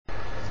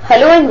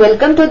Hello and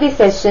welcome to the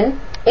session.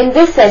 In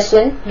this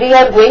session, we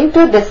are going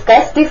to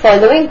discuss the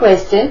following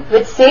question,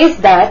 which says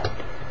that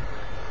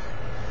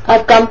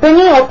a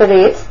company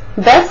operates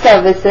bus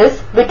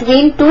services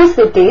between two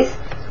cities.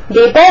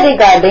 Data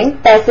regarding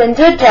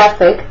passenger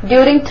traffic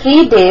during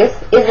 3 days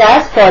is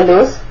as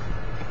follows.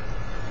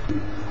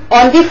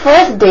 On the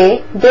first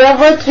day, there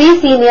were 3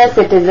 senior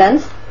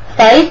citizens,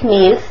 5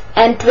 males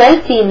and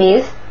 12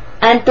 females,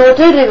 and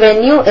total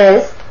revenue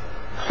is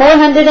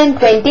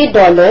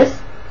 $420.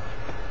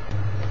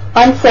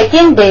 On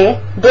second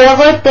day, there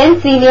were 10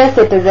 senior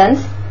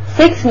citizens,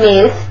 6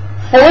 males,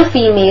 4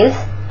 females,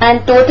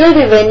 and total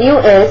revenue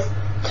is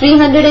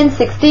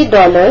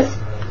 $360.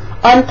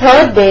 On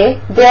third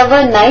day, there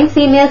were 9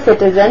 senior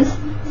citizens,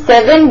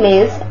 7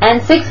 males and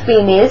 6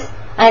 females,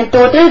 and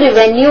total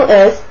revenue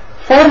is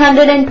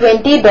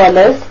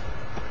 $420.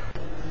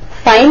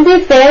 Find the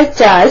fare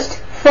charged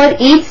for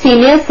each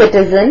senior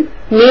citizen,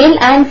 male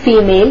and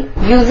female,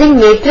 using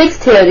matrix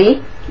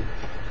theory.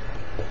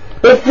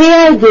 If we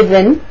are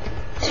given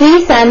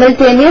 3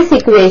 simultaneous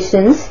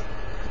equations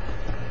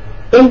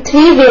in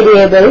 3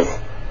 variables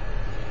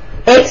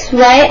x,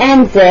 y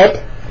and z,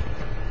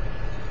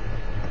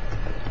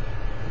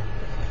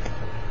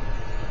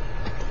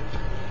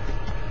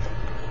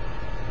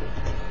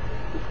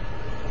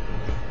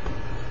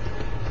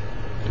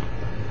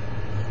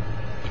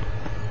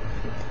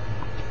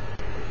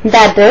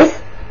 that is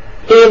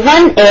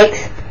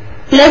a1x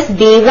plus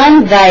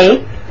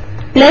b1y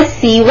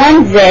plus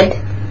c1z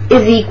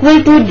is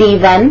equal to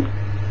d1,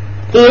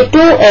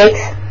 a2x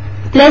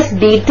plus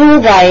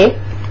b2y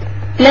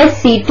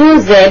plus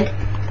c2z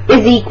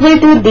is equal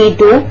to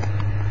d2,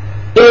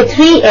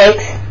 a3x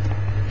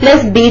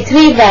plus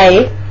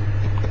b3y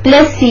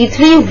plus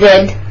c3z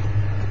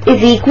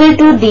is equal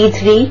to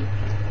d3,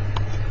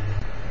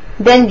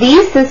 then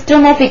these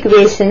system of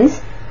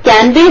equations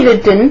can be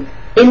written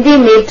in the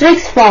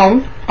matrix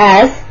form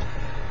as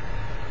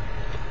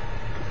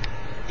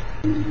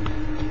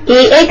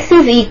Ax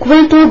is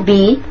equal to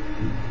B,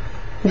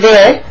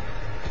 where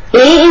A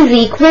is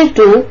equal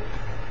to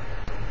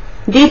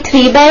the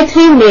 3 by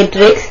 3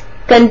 matrix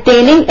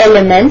containing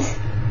elements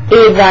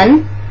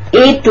A1,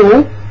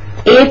 A2,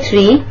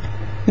 A3,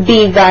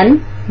 B1,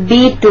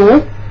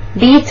 B2,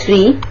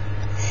 B3,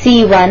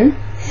 C1,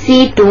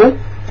 C2,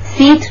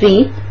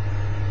 C3.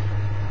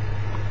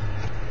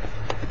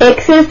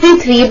 X is the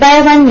 3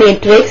 by 1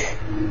 matrix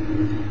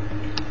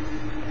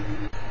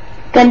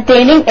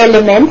containing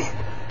elements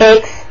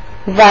X,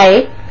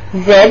 Y,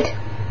 Z,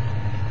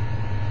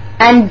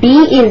 and B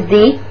is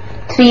the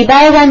 3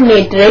 by 1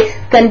 matrix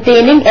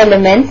containing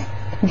elements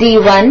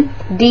D1,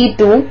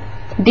 D2,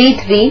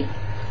 D3.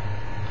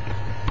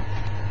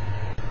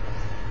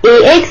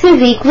 Ax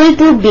is equal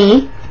to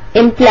B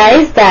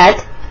implies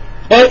that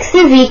X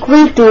is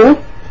equal to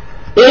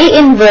A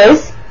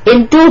inverse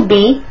into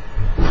B.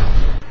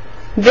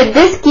 With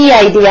this key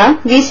idea,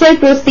 we shall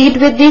proceed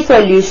with the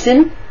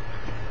solution.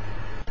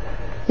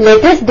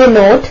 Let us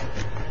denote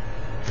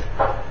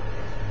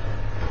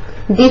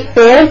the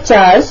fare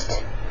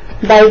charged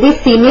by the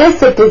senior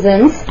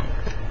citizens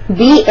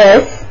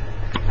BS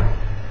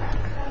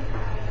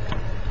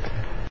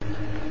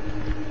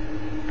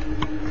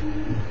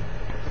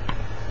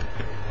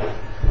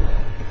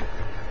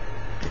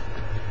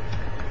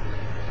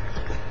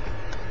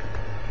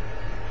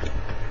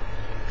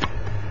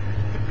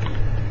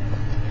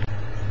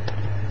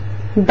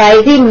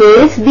by the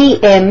males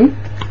BM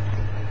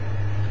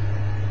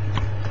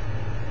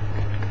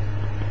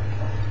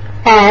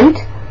and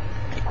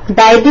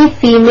by the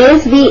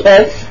females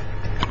BF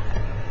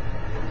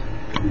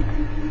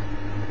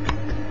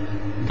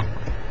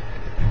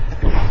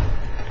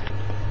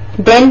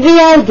then we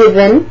are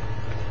given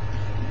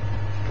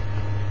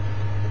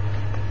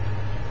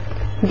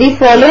the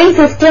following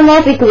system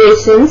of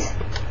equations.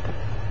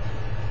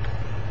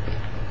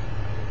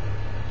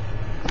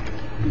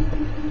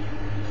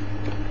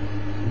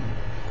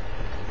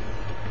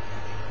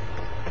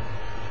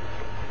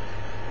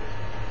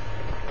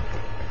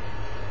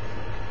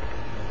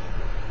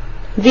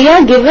 We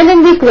are given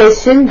in the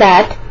question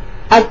that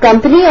a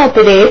company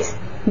operates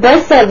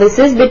bus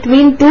services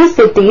between 2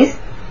 cities.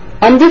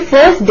 On the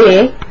first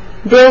day,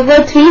 there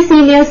were 3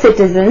 senior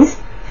citizens,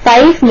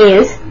 5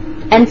 males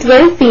and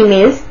 12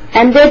 females,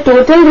 and their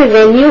total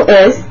revenue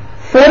is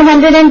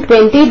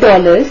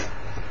 $420.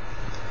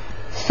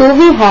 So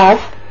we have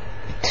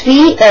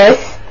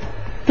 3s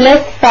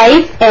plus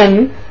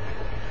 5m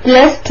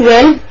plus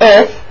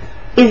 12f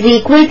is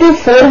equal to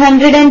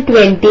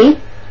 420.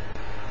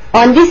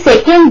 On the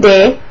second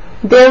day,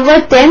 there were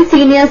 10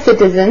 senior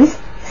citizens,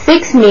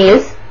 6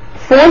 males,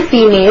 4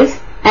 females,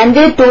 and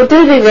their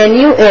total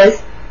revenue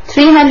is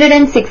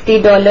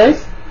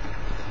 $360.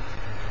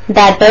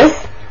 That is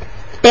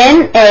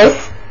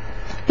 10s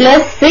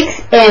plus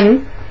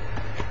 6m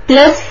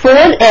plus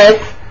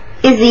 4f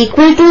is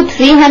equal to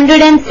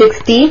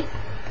 360.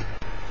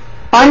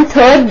 On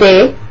third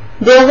day,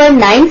 there were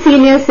 9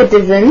 senior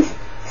citizens,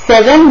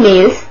 7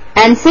 males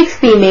and 6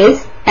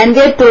 females, and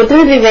their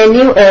total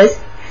revenue is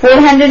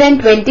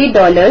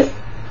 $420.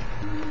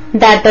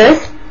 that is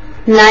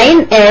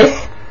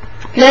 9s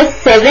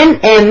plus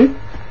 7m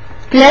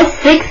plus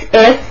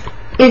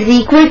 6f is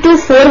equal to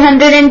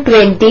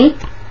 420,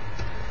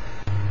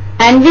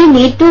 and we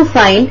need to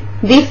find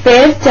the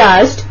fare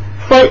charged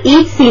for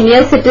each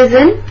senior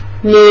citizen,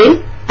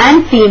 male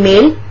and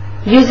female,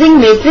 using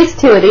matrix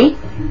theory.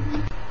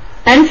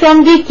 And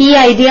from the key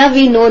idea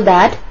we know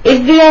that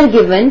if we are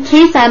given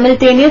three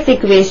simultaneous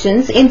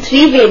equations in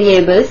three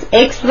variables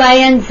x, y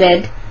and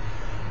z,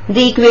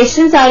 the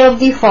equations are of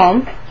the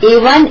form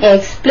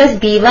a1x plus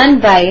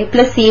b1y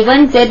plus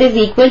c1z is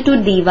equal to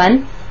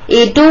d1,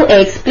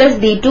 a2x plus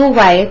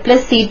b2y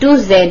plus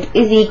c2z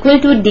is equal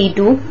to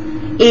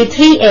d2,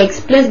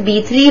 a3x plus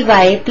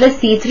b3y plus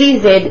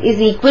c3z is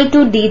equal to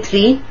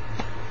d3.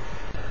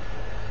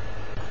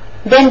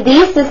 Then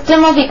these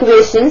system of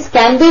equations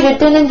can be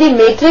written in the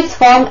matrix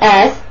form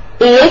as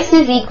Ax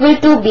is equal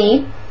to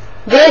B,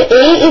 where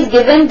A is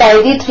given by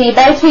the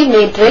 3×3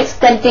 matrix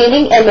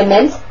containing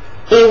elements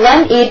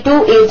A1, A2,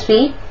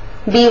 A3,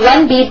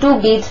 B1,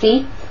 B2,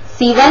 B3,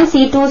 C1,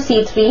 C2,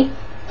 C3.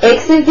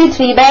 X is the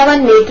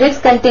 3×1 matrix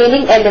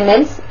containing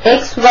elements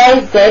X, Y,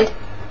 Z,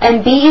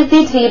 and B is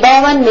the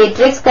 3×1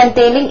 matrix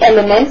containing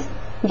elements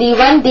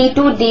D1,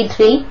 D2,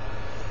 D3.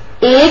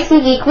 Ax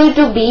is equal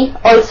to B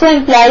also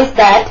implies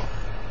that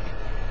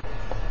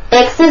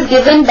X is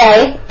given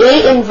by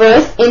A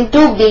inverse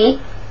into B.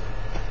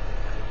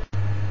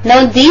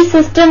 Now these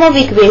system of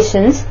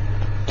equations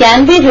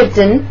can be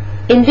written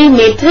in the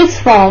matrix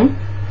form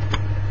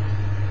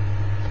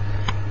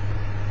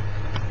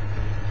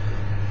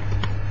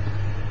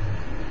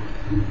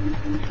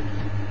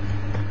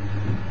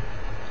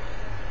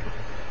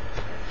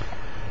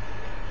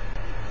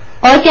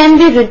or can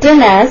be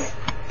written as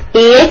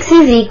Ax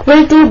is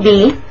equal to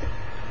B,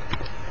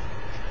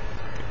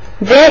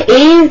 where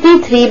A is the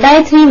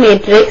 3×3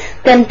 matrix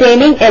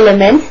containing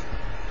elements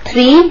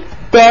 3,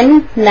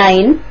 10,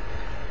 9,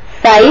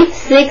 5,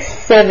 6,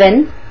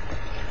 7,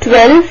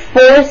 12,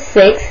 4,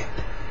 6.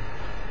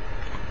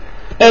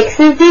 X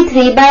is the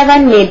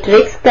 3×1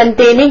 matrix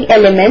containing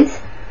elements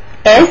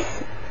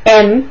S,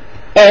 M,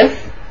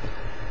 F,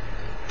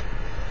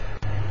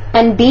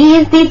 and B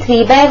is the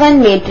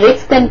 3×1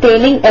 matrix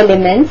containing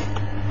elements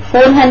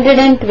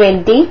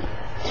 420,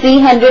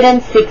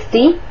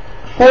 360,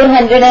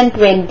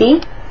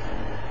 420,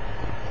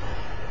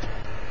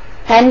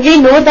 and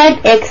we know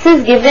that X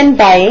is given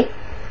by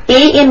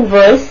A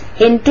inverse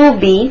into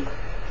B.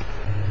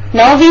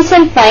 Now we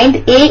shall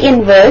find A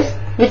inverse,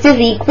 which is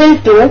equal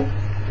to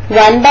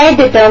 1 by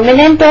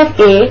determinant of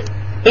A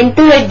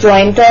into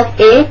adjoint of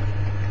A.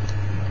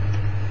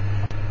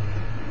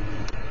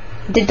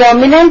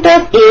 Determinant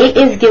of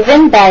A is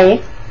given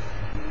by,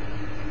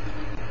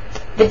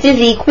 which is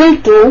equal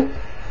to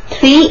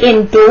 3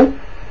 into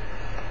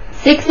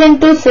 6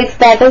 into 6,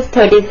 that is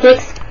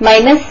 36,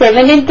 minus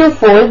 7 into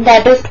 4,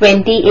 that is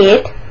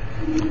 28,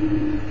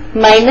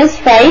 minus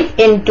 5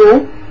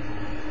 into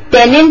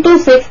 10 into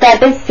 6,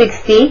 that is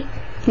 60,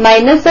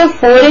 minus of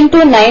 4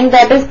 into 9,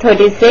 that is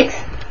 36,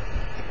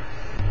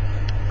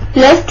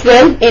 plus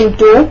 12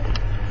 into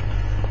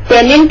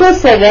 10 into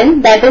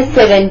 7, that is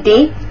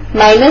 70,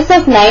 minus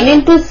of 9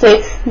 into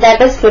 6,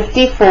 that is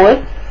 54,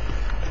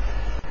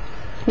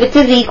 which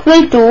is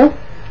equal to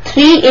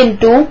 3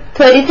 into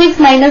 36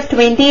 minus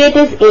 28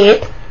 is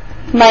 8,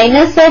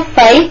 minus of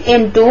 5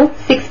 into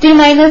 60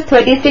 minus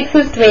 36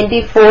 is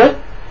 24,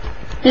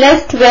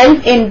 plus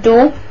 12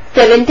 into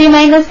 70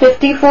 minus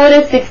 54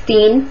 is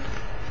 16,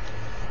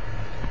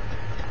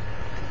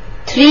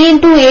 3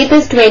 into 8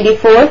 is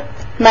 24,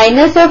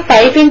 minus of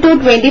 5 into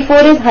 24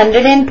 is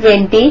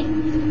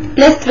 120,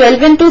 plus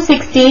 12 into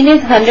 16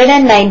 is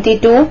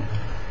 192,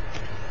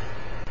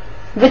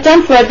 which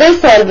on further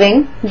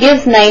solving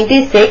gives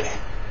 96.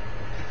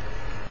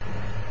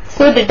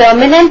 So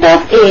determinant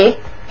of A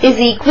is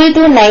equal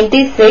to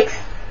 96.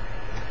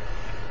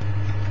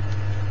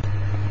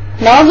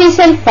 Now we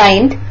shall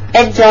find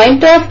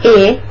adjoint of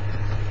A,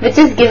 which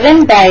is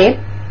given by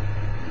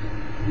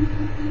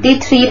the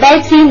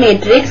 3×3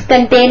 matrix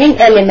containing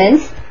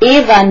elements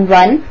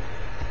A11,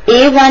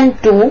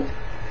 A12,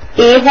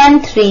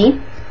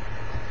 A13,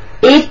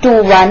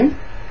 A21,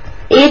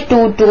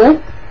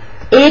 A22,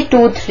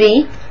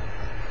 A23,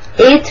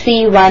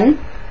 A31,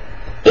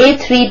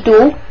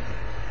 A32,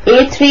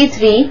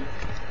 A33.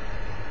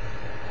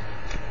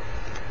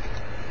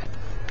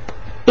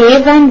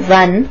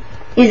 A11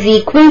 is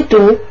equal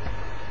to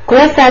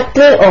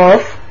cofactor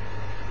of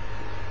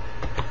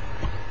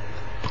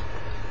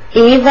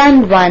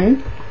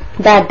A11,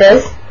 that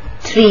is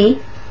 3,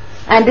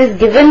 and is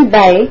given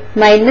by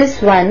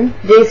minus 1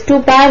 raised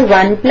to power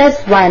 1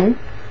 plus 1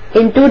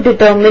 into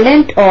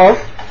determinant of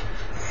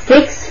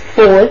 6,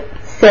 4,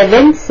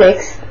 7,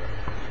 6,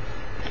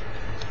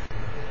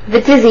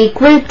 which is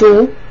equal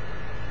to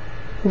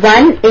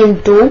 1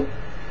 into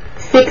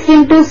 6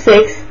 into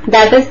 6,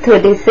 that is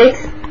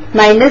 36,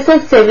 minus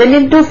of 7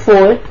 into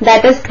 4,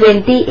 that is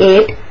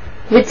 28,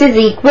 which is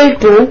equal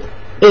to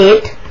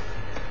 8.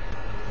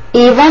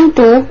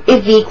 A12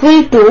 is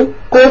equal to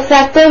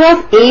cofactor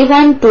of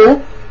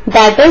A12,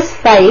 that is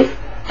 5,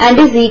 and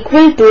is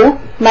equal to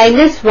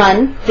minus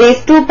 1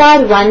 raised to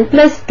power 1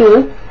 plus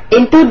 2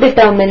 into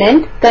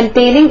determinant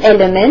containing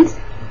elements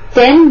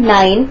 10,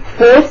 9,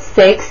 4,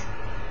 6,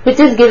 which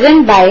is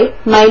given by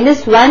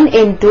minus 1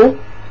 into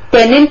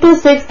 10 into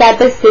 6,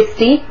 that is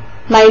 60,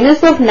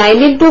 minus of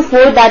 9 into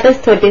 4, that is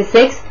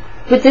 36,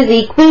 which is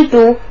equal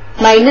to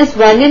minus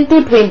 1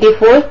 into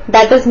 24,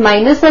 that is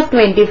minus of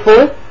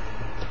 24.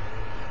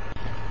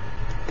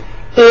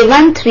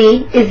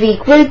 A13 is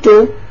equal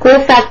to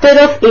cofactor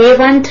of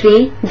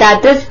A13,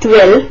 that is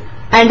 12,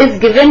 and is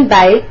given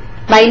by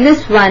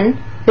minus 1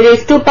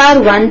 raised to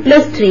power 1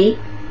 plus 3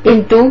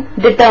 into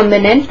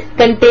determinant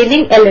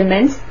containing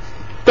elements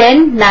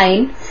 10,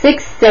 9,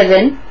 6,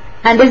 7,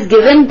 and is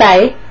given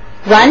by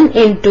 1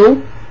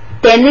 into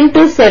 10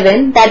 into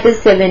 7, that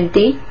is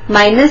 70,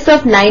 minus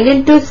of 9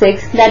 into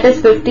 6, that is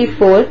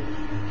 54,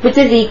 which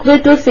is equal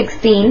to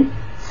 16.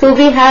 So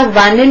we have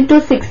 1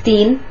 into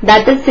 16,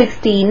 that is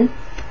 16.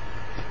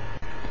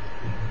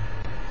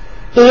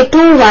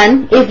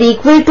 A21 is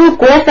equal to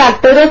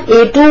cofactor of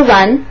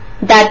A21,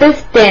 that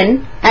is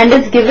 10, and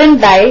is given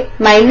by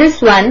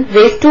minus 1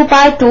 raised to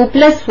power 2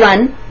 plus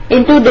 1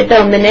 into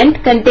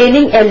determinant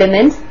containing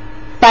elements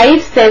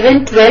 5,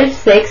 7, 12,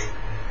 6,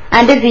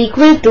 and is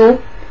equal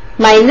to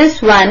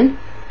minus 1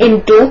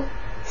 into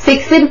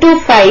 6 into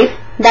 5,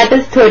 that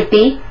is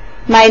 30,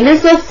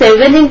 minus of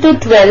 7 into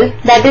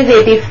 12, that is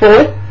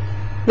 84,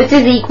 which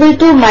is equal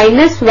to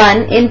minus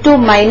 1 into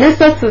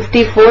minus of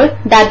 54,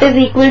 that is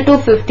equal to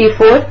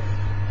 54.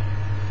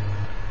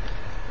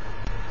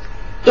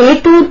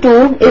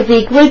 A22 is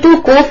equal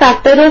to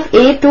cofactor of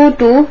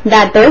A22,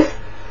 that is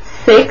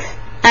 6,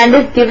 and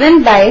is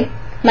given by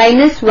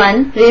minus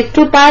 1 raised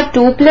to power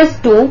 2 plus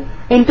 2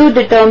 into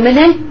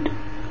determinant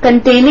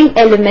containing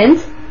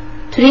elements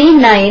 3,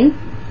 9,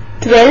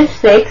 12,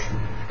 6,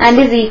 and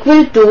is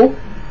equal to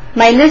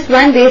minus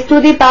 1 raised to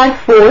the power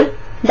 4,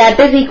 that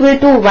is equal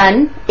to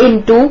 1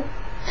 into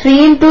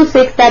 3 into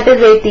 6, that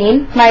is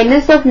 18,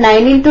 minus of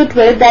 9 into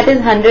 12, that is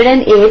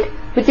 108,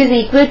 which is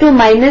equal to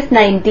minus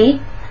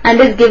 90, and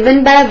is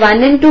given by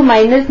 1 into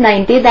minus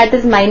 90, that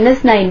is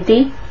minus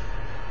 90.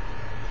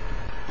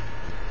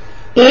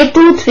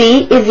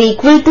 A23 is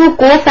equal to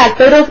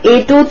cofactor of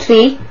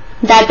A23,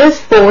 that is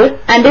 4,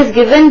 and is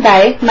given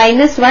by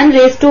minus 1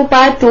 raised to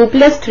power 2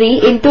 plus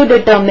 3 into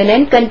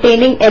determinant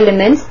containing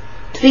elements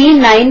 3,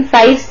 9,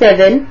 5,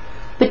 7,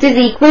 which is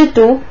equal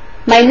to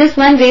minus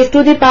 1 raised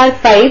to the power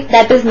 5,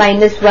 that is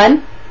minus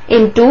 1,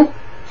 into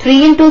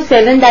 3 into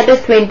 7, that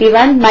is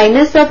 21,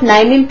 minus of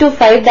 9 into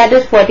 5, that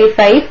is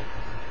 45,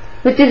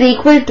 which is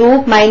equal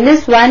to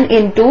minus 1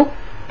 into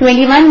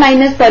 21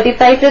 minus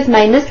 45 plus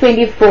minus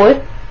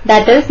 24,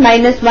 that is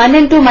minus 1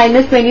 into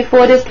minus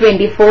 24 is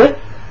 24.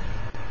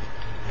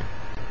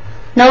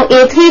 Now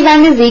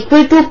A31 is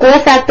equal to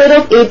cofactor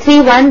of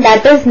A31,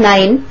 that is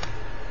 9,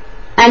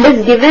 and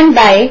is given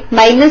by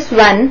minus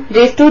 1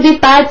 raised to the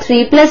power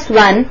 3 plus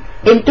 1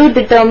 into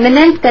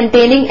determinant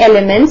containing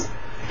elements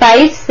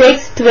 5,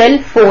 6,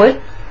 12,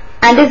 4,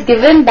 and is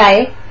given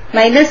by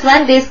minus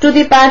 1 raised to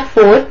the power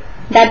 4,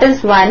 that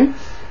is 1,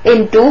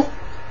 into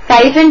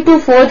 5 into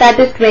 4, that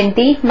is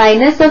 20,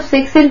 minus of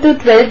 6 into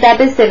 12,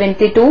 that is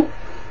 72,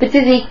 which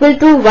is equal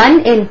to 1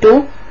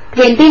 into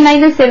 20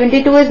 minus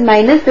 72 is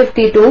minus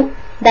 52,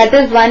 that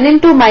is 1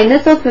 into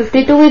minus of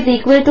 52 is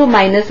equal to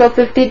minus of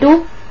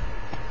 52.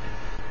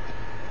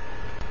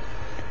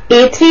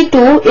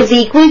 A32 is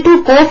equal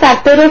to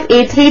cofactor of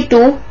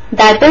A32,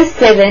 that is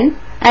 7,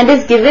 and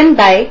is given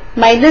by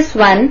minus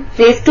 1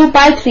 raised to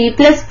power 3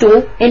 plus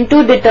 2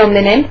 into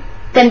determinant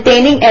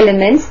containing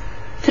elements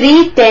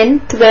 3, 10,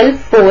 12,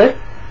 4,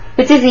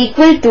 which is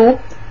equal to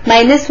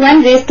minus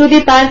 1 raised to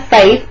the power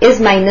 5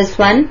 is minus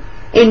 1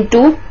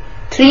 into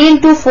 3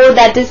 into 4,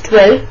 that is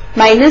 12,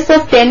 minus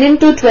of 10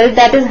 into 12,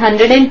 that is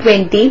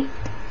 120,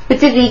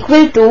 which is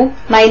equal to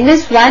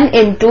minus 1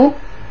 into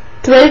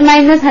 12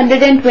 minus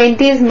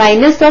 120 is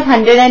minus of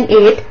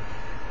 108,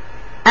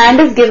 and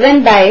is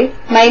given by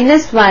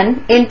minus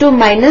 1 into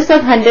minus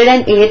of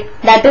 108,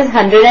 that is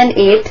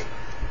 108.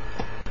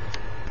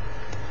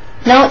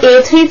 Now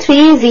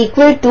A33 is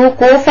equal to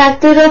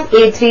cofactor of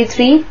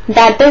A33,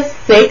 that is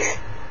 6,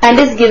 and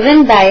is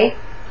given by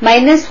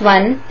minus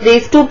 1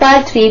 raised to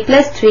power 3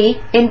 plus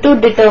 3 into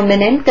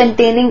determinant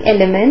containing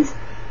elements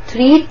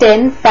 3,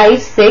 10,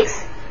 5,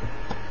 6.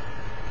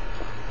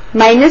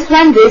 Minus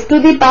 1 raised to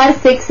the power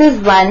 6 is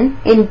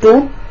 1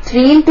 into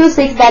 3 into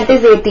 6, that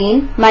is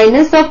 18,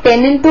 minus of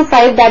 10 into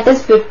 5, that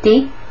is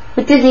 50,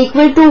 which is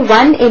equal to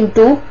 1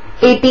 into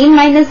 18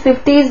 minus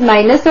 50 is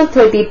minus of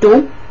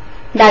 32,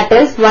 that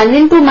is 1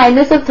 into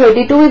minus of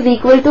 32 is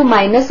equal to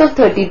minus of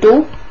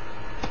 32.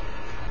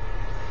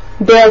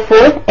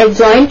 Therefore,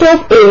 adjoint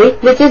of A,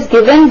 which is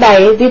given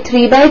by the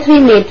 3 by 3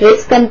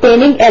 matrix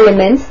containing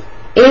elements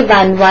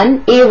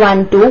A11,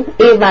 A12,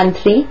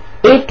 A13,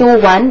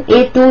 A21,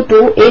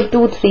 A22,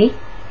 A23,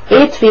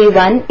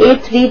 A31,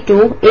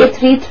 A32,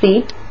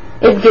 A33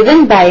 is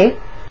given by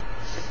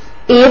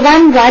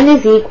A11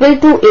 is equal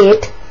to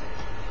 8,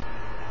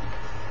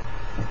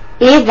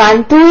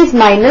 A12 is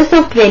minus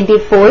of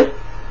 24,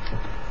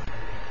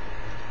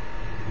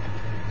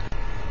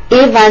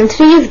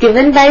 A13 is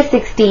given by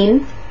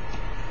 16.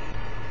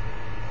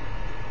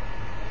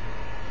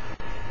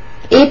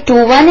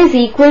 A21 is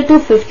equal to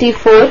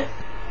 54.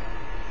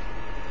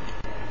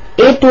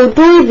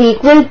 A22 is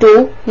equal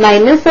to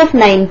minus of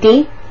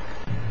 90.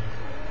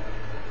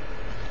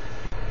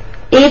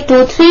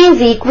 A23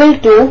 is equal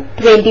to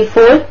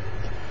 24.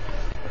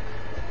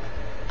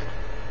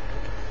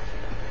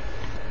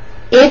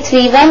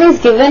 A31 is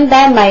given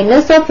by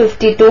minus of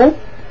 52.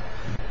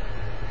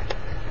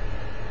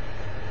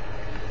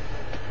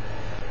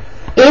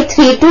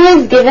 A32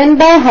 is given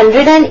by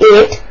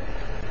 108.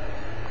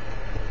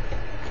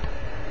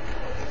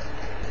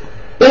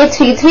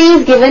 A33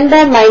 is given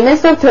by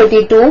minus of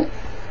 32.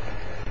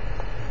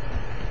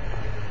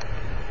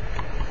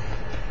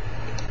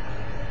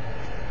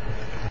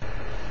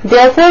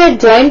 Therefore,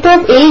 adjoint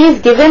of A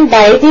is given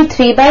by the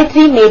 3 by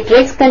 3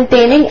 matrix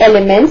containing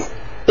elements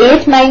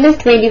 8 minus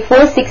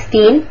 24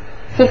 16,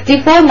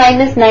 54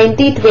 minus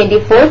 90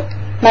 24,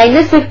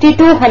 minus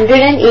 52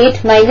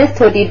 108 minus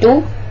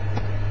 32.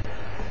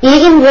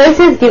 A inverse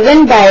is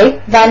given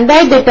by 1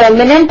 by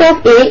determinant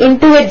of A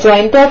into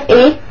adjoint of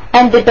A,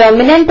 and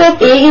determinant of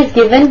A is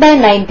given by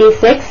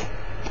 96.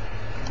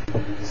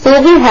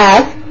 So we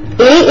have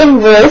A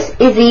inverse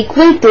is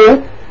equal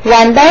to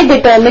 1 by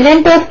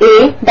determinant of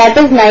A, that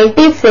is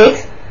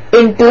 96,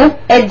 into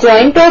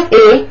adjoint of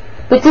A,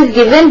 which is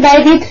given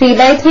by the 3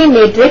 by 3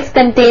 matrix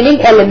containing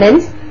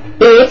elements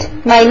 8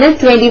 minus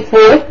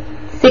 24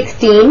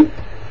 16,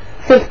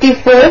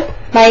 54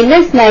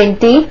 minus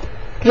 90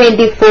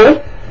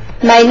 24,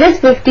 minus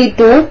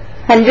 52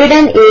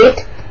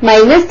 108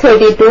 minus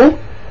 32.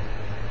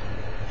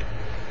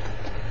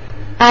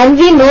 And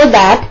we know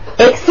that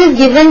X is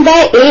given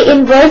by A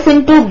inverse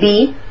into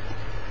B.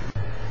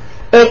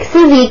 X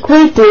is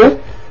equal to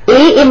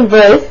A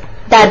inverse,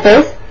 that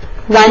is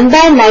 1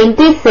 by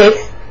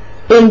 96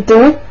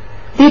 into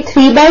the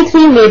 3 by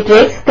 3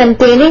 matrix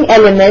containing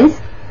elements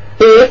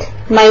 8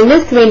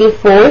 minus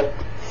 24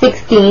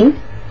 16,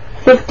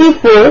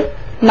 54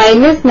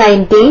 minus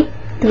 90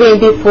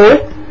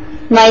 24,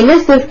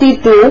 minus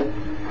 52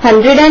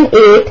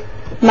 108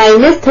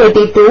 minus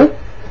 32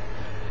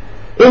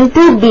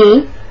 into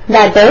B,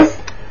 that is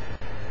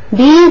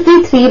B is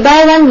the 3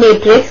 by 1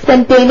 matrix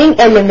containing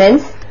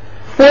elements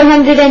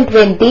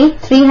 420,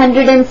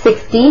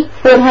 360,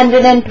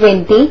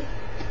 420.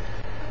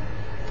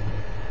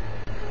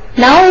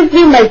 Now if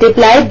we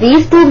multiply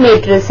these two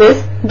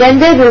matrices, then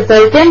the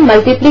resultant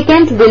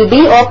multiplicand will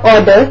be of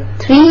order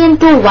 3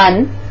 into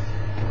 1.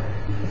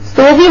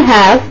 So we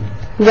have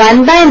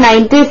 1 by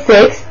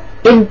 96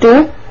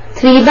 into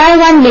 3 by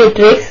 1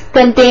 matrix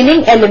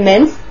containing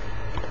elements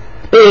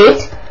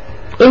 8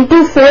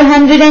 into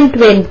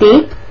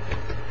 420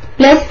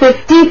 plus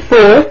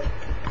 54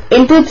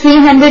 into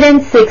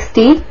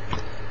 360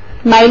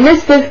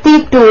 minus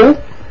 52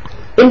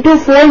 into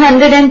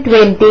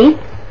 420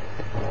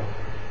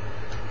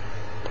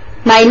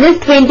 minus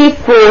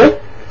 24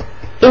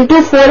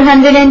 into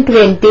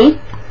 420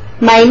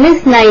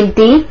 minus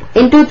 90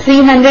 into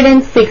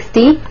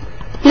 360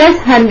 plus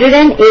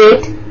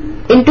 108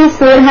 into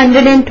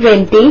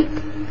 420,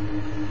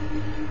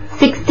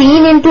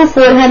 16 into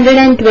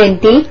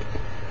 420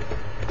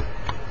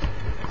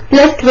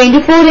 plus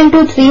 24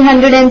 into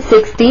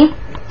 360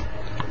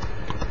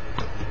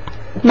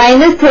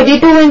 minus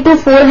 32 into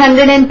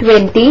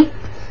 420,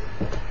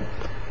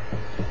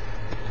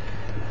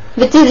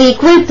 which is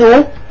equal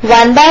to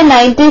 1 by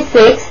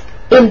 96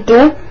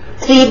 into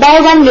 3 by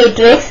 1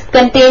 matrix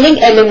containing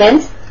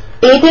elements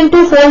 8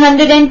 into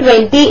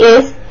 420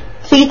 is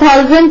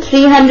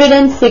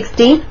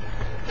 3360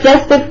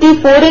 plus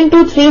 54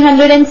 into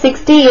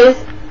 360 is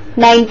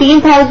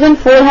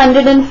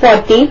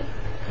 19440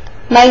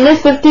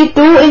 minus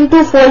 52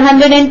 into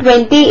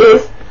 420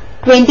 is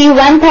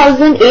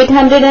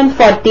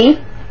 21840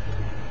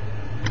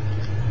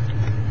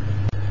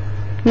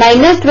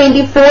 minus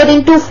 24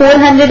 into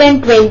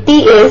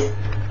 420 is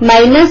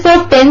minus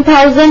of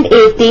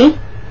 10,080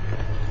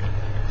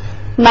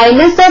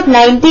 minus of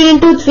 90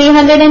 into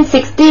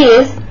 360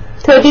 is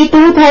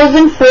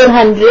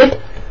 32,400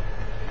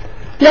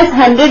 plus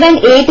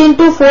 108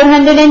 into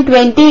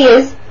 420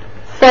 is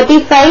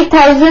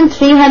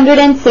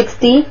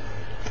 45,360.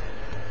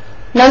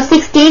 Now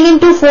 16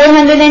 into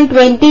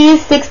 420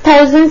 is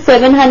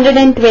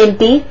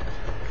 6,720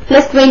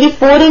 plus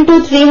 24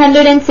 into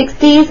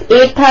 360 is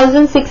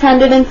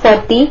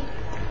 8,640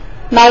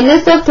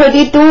 minus of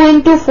 32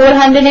 into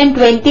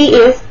 420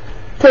 is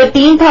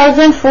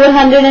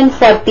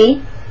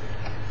 13,440,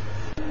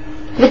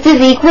 which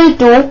is equal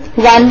to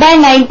 1 by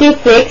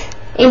 96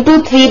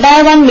 into 3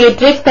 by 1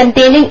 matrix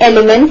containing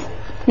elements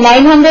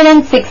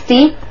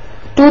 960,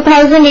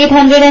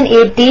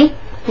 2880,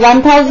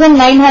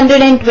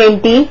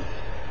 1920,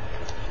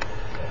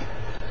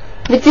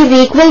 which is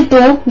equal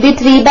to the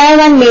 3 by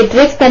 1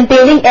 matrix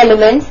containing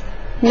elements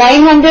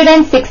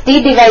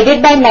 960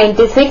 divided by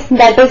 96,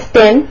 that is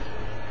 10,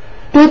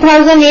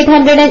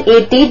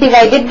 2880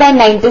 divided by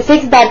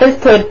 96, that is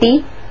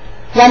 30,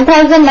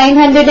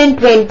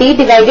 1920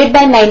 divided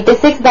by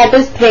 96, that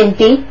is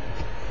 20,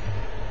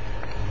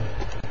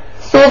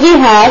 So we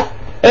have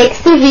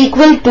X is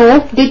equal to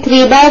the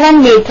 3 by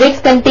 1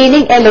 matrix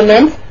containing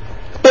elements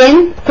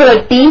 10,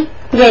 30,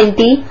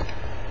 20,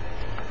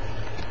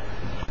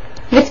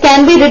 which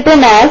can be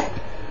written as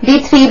the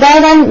 3 by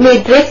 1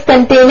 matrix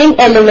containing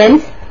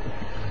elements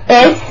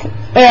S,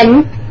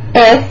 M,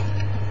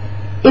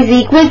 F is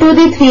equal to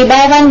the 3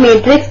 by 1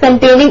 matrix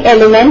containing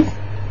elements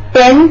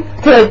 10,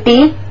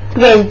 30,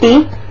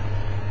 20.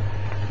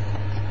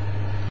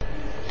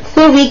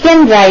 So we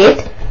can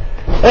write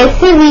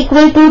S is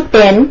equal to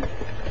 10,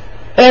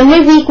 M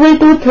is equal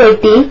to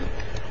 30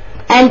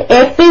 and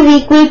F is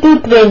equal to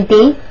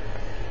 20.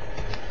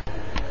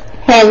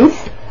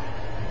 Hence,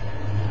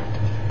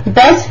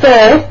 best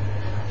fare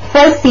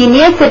for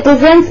senior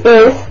citizens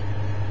is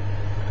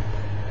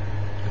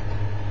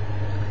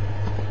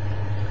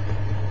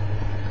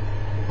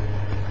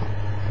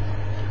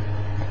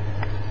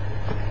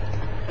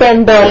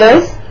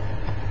 $10.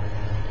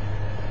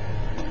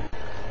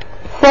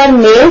 For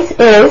males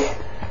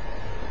is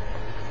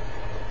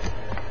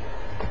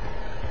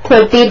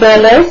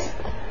 $30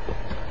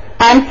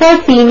 and for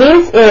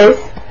females is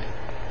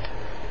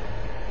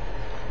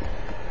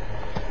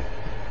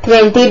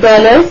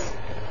 $20,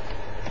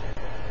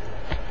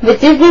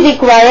 which is the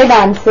required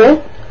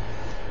answer.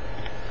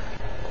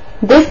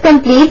 This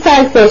completes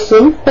our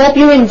session. Hope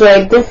you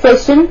enjoyed this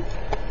session.